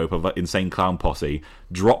 2 Dope of Insane Clown Posse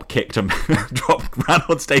ran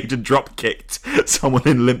on stage and drop kicked someone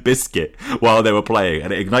in Limp Bizkit while they were playing,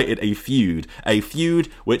 and it ignited a feud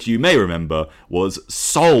which you may remember was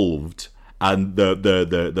solved, and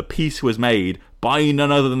the piece was made by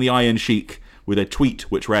none other than the Iron Sheik with a tweet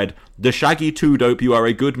which read, "The Shaggy 2 Dope, you are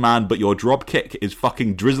a good man, but your drop kick is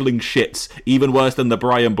fucking drizzling shits, even worse than the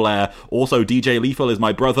Brian Blair. Also, DJ Lethal is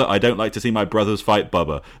my brother. I don't like to see my brothers fight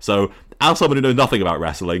Bubba." So, as someone who knows nothing about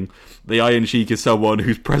wrestling, the Iron Sheik is someone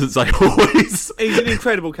whose presence I always he's an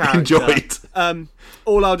incredible character. Enjoyed.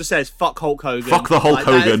 All I'll just say is fuck Hulk Hogan. Fuck the Hulk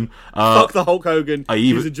Hogan. Fuck the Hulk Hogan.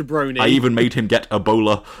 He's a jabroni. I even made him get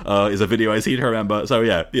Ebola, is a video I seem to remember. So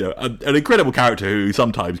yeah, you know, an incredible character who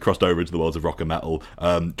sometimes crossed over into the worlds of rock and metal.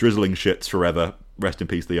 Drizzling shits forever. Rest in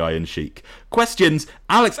peace, the Iron Sheik. Questions.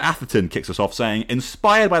 Alex Atherton kicks us off saying,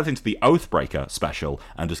 inspired by listening to the Oathbreaker special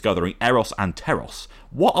and discovering Eros and Teros,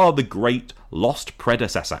 what are the great lost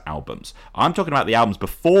predecessor albums? I'm talking about the albums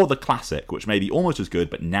before the classic, which may be almost as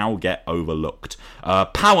good but now get overlooked.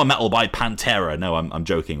 Power Metal by Pantera. No, I'm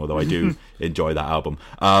joking, although I do enjoy that album.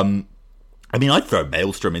 I mean, I'd throw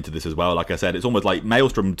Maelstrom into this as well. Like I said, it's almost like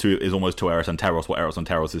Maelstrom is almost to Eros and Teros what Eros and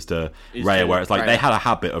Teros is to Rhea, where it's like they had a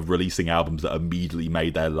habit of releasing albums that immediately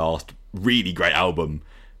made their last really great album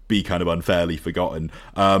be kind of unfairly forgotten.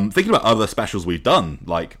 Thinking about other specials we've done,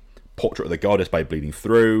 like Portrait of the Goddess by Bleeding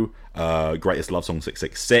Through, Greatest Love Song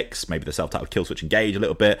 666, maybe the self-titled Killswitch Engage a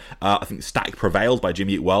little bit. I think Static Prevails by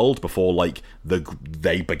Jimmy Eat World, before like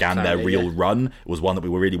they began their real run, was one that we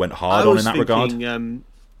really went hard on in that regard.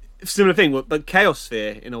 Similar thing, but Chaos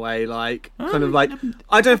Sphere in a way, like kind of like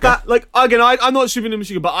I don't know if that, like, again, I'm not super into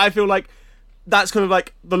Michigan, but I feel like that's kind of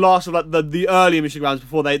like the last of like the earlier Michigan rounds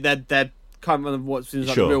before they're kind of what seems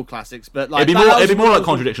like the real classics. But like it'd be more like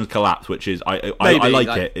Contradictions Collapse, which is I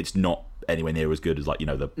like it. It's not anywhere near as good as, like, you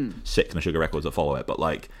know, the 6 Meshuggah records that follow it, but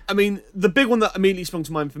like, I mean, the big one that immediately sprung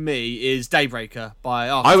to mind for me is Daybreaker by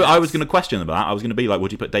I was going to question about that. I was going to be like,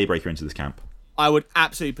 would you put Daybreaker into this camp? I would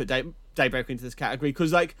absolutely put Daybreaker into this category,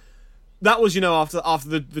 because like that was, you know, after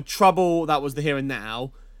the Trouble, that was the Here and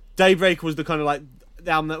Now. Daybreaker was the kind of like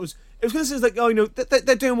the album that was, it was kind of like, oh, you know,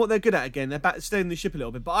 they're doing what they're good at again. They're back staying the ship a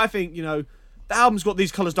little bit. But I think, you know, the album's got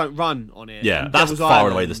These Colours Don't Run on it. Yeah, that's far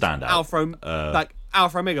and away the standout.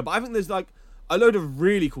 Alpha Omega. But I think there's like a load of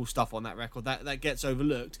really cool stuff on that record that gets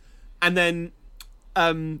overlooked. And then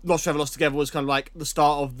Lost Forever, Lost Together was kind of like the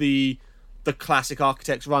start of the classic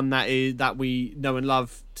Architects run that we know and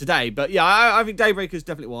love today. But yeah, I think Daybreaker is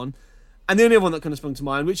definitely one. And the only other one that kind of sprung to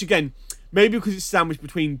mind, which again, maybe because it's sandwiched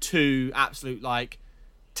between two absolute like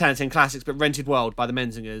 10 out of 10 classics, but Rented World by the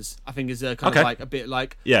Menzingers, I think is a kind of like a bit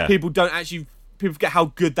like people forget how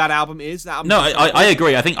good that album is. I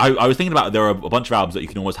agree. I think I was thinking about there are a bunch of albums that you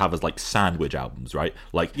can always have as like sandwich albums, right?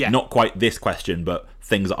 Like not quite this question, but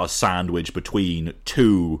things that are sandwiched between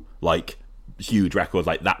two like huge records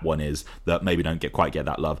like that one is that maybe don't quite get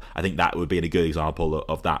that love. I think that would be a good example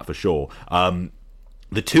of that for sure.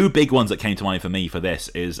 The two big ones that came to mind for me for this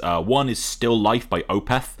is one is Still Life by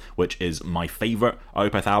Opeth, which is my favourite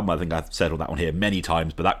Opeth album. I think I've said all that one here many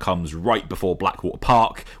times, but that comes right before Blackwater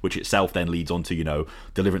Park, which itself then leads on to, you know,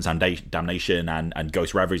 Deliverance and Damnation and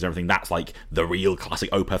Ghost Reveries and everything. That's like the real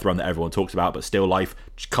classic Opeth run that everyone talks about, but Still Life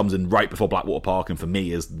comes in right before Blackwater Park and for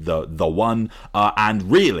me is the one.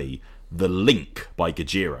 And really, The Link by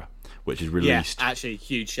Gojira, which is released actually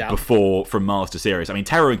huge shout before From Mars to Sirius. I mean,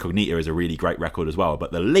 Terror Incognita is a really great record as well,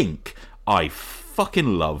 but The Link I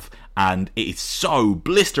fucking love, and it is so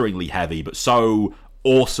blisteringly heavy, but so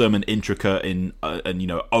awesome and intricate and you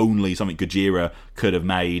know, only something Gojira could have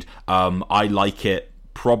made. I like it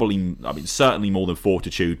probably, I mean, certainly more than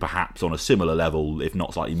Fortitude, perhaps on a similar level, if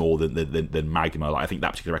not slightly more than Magma. Like, I think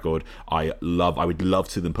that particular record I love. I would love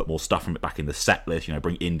to see them put more stuff from it back in the set list, you know,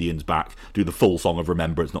 bring Indians back, do the full Song of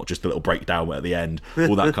Remembrance, not just a little breakdown at the end,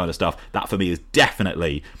 all that kind of stuff. That for me is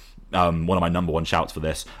definitely one of my number one shouts for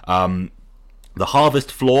this. The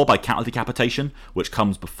Harvest Floor by Cattle Decapitation, which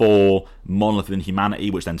comes before Monolith in Humanity,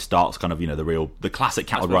 which then starts kind of, you know, the classic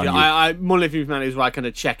Cattle run. Monolith in Humanity is where I kind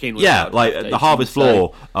of check in with like the Harvest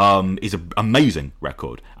Floor is an amazing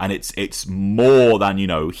record, and it's more than, you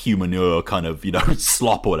know, Humanure kind of, you know,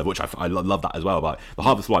 slop or whatever, which I love that as well. But the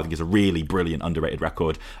Harvest Floor I think is a really brilliant, underrated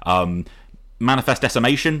record. Manifest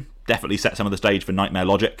Decimation definitely set some of the stage for Nightmare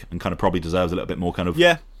Logic and kind of probably deserves a little bit more kind of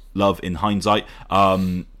love in hindsight.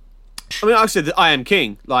 I mean, I said that I Am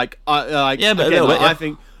King. But again, a little bit, I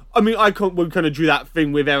think. I mean, we kind of drew that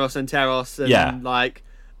thing with Eros and Teros, and like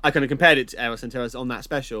I kind of compared it to Eros and Teros on that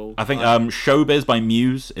special. I think Showbiz by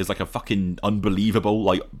Muse is like a fucking unbelievable,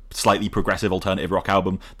 like slightly progressive alternative rock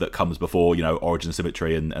album that comes before, you know, Origin,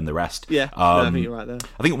 Symmetry, and the rest. I think you're right there.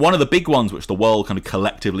 I think one of the big ones which the world kind of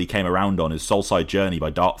collectively came around on is Soulside Journey by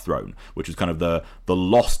Darkthrone, which is kind of the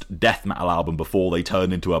lost death metal album before they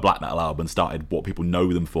turned into a black metal album and started what people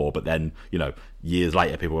know them for. But then, you know, years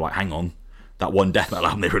later, people were like, hang on, that one death metal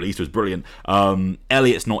album they released was brilliant.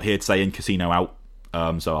 Elliot's not here today in Casino Out.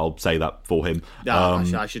 So I'll say that for him.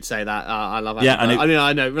 I should say that. I love it.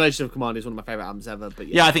 I know Relation of Command is one of my favourite albums ever. But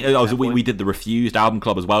I think we did the Refused album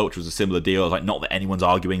club as well, which was a similar deal. I was like, not that anyone's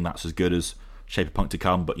arguing that's as good as Shape of Punk to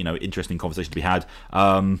Come, but, you know, interesting conversation to be had.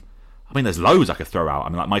 I mean, there's loads I could throw out. I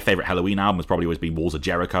mean, like, my favourite Halloween album has probably always been Walls of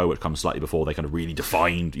Jericho, which comes slightly before they kind of really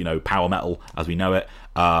defined, you know, power metal as we know it.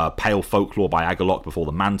 Pale Folklore by Agalloch before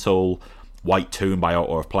The Mantle. White Tomb by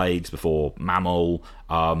Author of Plagues before Mammal.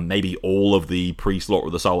 Maybe all of the Pre-Slaughter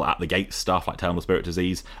of the Soul at the Gates stuff, like Terminal Spirit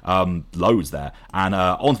Disease. Loads there. And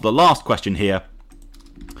on to the last question here.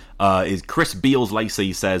 Is Chris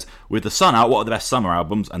Beals-Lacey says, with the sun out, what are the best summer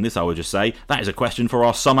albums? And this I would just say, that is a question for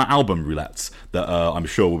our summer album roulettes that I'm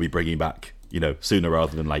sure we'll be bringing back, you know, sooner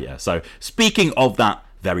rather than later. So speaking of that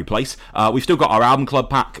very place, we've still got our album club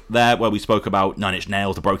pack there where we spoke about Nine Inch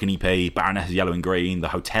Nails, The Broken EP, Baroness Yellow and Green, The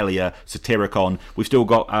Hotelier, Satyricon. We've still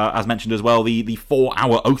got, as mentioned as well, the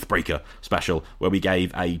 4-hour Oathbreaker special where we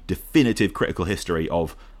gave a definitive critical history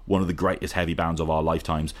of one of the greatest heavy bands of our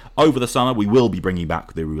lifetimes. Over the summer, we will be bringing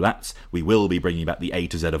back the roulettes. We will be bringing back the A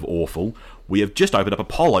to Z of Awful. We have just opened up a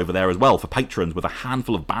poll over there as well for patrons with a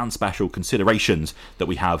handful of band special considerations that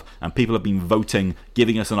we have, and people have been voting,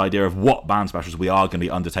 giving us an idea of what band specials we are going to be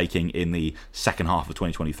undertaking in the second half of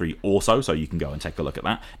 2023 also, so you can go and take a look at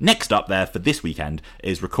that. Next up there for this weekend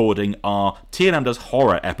is recording our T&M Does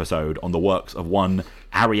Horror episode on the works of one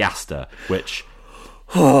Ari Aster, which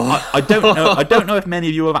I don't know if many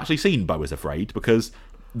of you have actually seen Beau is Afraid, because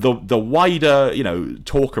the wider, you know,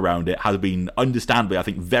 talk around it has been understandably, I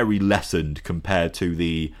think, very lessened compared to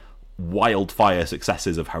the wildfire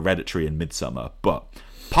successes of Hereditary and Midsommar. But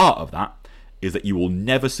part of that is that you will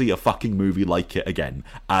never see a fucking movie like it again,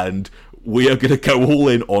 and we are going to go all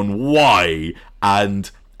in on why,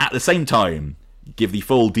 and at the same time give the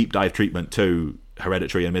full deep dive treatment to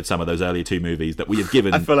Hereditary and Midsommar, those earlier two movies that we have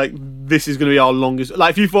given. I feel like this is going to be our longest.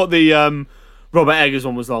 Like, if you thought the Robert Eggers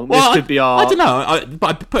one was long. Well, this could be our... I don't know, but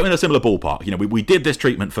I put him in a similar ballpark. You know, we did this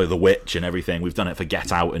treatment for The Witch and everything. We've done it for Get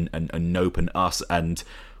Out and Nope and Us, and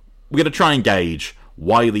we're going to try and gauge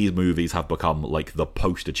why these movies have become like the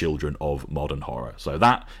poster children of modern horror. So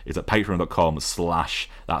that is at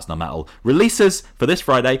patreon.com/That's No Metal. Releases for this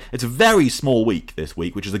Friday. It's a very small week this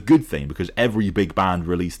week, which is a good thing because every big band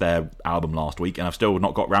released their album last week, and I've still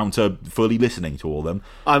not got round to fully listening to all of them.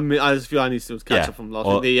 I just feel I need to catch up from last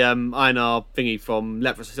week. The Einar thingy from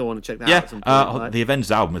Leprous, I still want to check that out at some point. The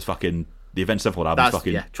Avenged album is fucking... The Avenged Sevenfold album is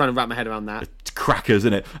fucking... Yeah, trying to wrap my head around that. It's crackers,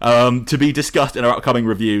 isn't it? To be discussed in our upcoming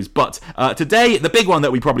reviews. But today, the big one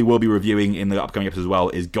that we probably will be reviewing in the upcoming episode as well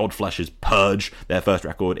is Godflesh's Purge, their first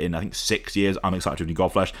record in, I think, 6 years. I'm excited to review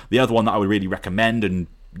Godflesh. The other one that I would really recommend and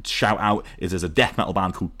shout out is there's a death metal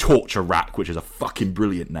band called Torture Rack, which is a fucking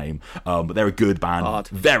brilliant name, but they're a good band.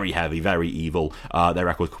 Very heavy, very evil. Their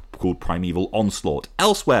record's called Primeval Onslaught.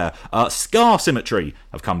 Elsewhere, Scar Symmetry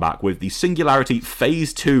have come back with the Singularity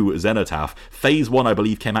Phase 2 Xenotaph. Phase 1, I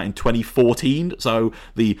believe, came out in 2014, so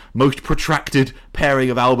the most protracted pairing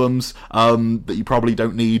of albums that you probably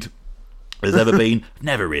don't need there's ever been.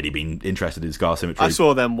 Never really been interested in Scar Symmetry. I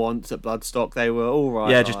saw them once at Bloodstock. They were all right.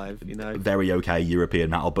 Yeah, just live, you know. Very okay European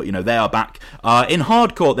metal, but you know they are back. In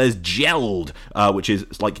hardcore, there's Gelled, which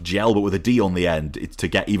is like gel but with a D on the end. It's to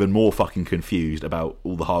get even more fucking confused about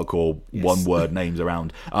all the hardcore one-word names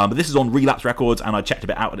around. But this is on Relapse Records, and I checked a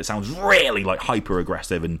bit out, and it sounds really like hyper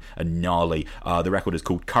aggressive and gnarly. The record is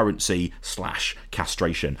called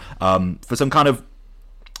Currency/Castration. For some kind of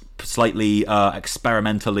slightly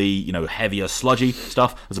experimentally, you know, heavier, sludgy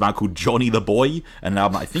stuff. There's a band called Johnny the Boy, and an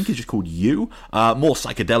album I think is just called You. More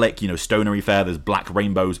psychedelic, you know, stonery fare. There's Black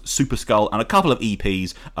Rainbows, Superskull, and a couple of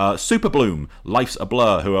EPs. Superbloom, Life's a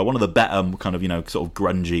Blur, who are one of the better kind of, you know, sort of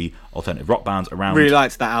grungy alternative rock bands around. Really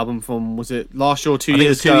liked that album from, was it last year or 2 years ago? I think it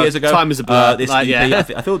was 2 years ago. Time is a Blur. This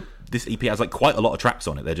EP, I feel this EP has like quite a lot of tracks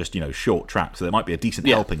on it. They're just, you know, short tracks, so there might be a decent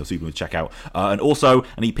helping of Superbloom to check out. And also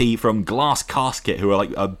an EP from Glass Casket, who are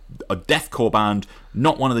like a deathcore band,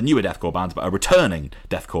 not one of the newer deathcore bands, but a returning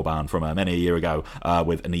deathcore band from many a year ago,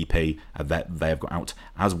 with an EP that they have got out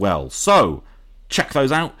as well. So check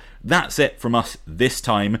those out. That's it from us this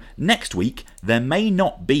time. Next week, there may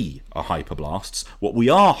not be a Hyperblasts. What we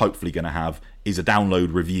are hopefully going to have is a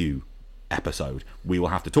download review episode. We will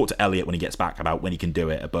have to talk to Elliot when he gets back about when he can do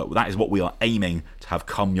it, but that is what we are aiming to have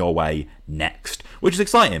come your way next, which is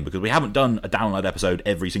exciting because we haven't done a download episode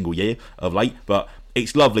every single year of late, but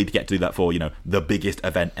it's lovely to get to do that for, you know, the biggest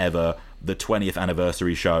event ever, the 20th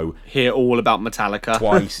anniversary show. Hear all about Metallica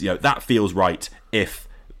twice. You know, that feels right if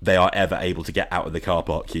they are ever able to get out of the car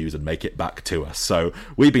park queues and make it back to us. So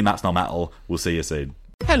we've been That's Not Metal. We'll see you soon.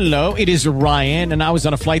 Hello, it is Ryan, and I was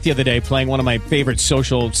on a flight the other day playing one of my favorite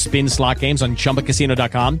social spin slot games on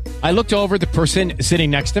ChumbaCasino.com. I looked over at the person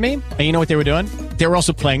sitting next to me, and you know what they were doing? They were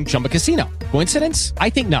also playing Chumba Casino. Coincidence?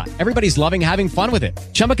 I think not. Everybody's loving having fun with it.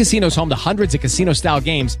 Chumba Casino is home to hundreds of casino-style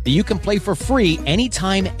games that you can play for free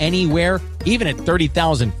anytime, anywhere, even at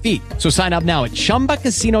 30,000 feet. So sign up now at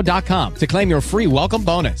ChumbaCasino.com to claim your free welcome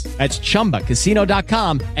bonus. That's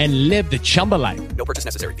ChumbaCasino.com and live the Chumba life. No purchase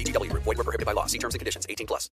necessary. VGW. Void where prohibited by law. See terms and conditions. 18+.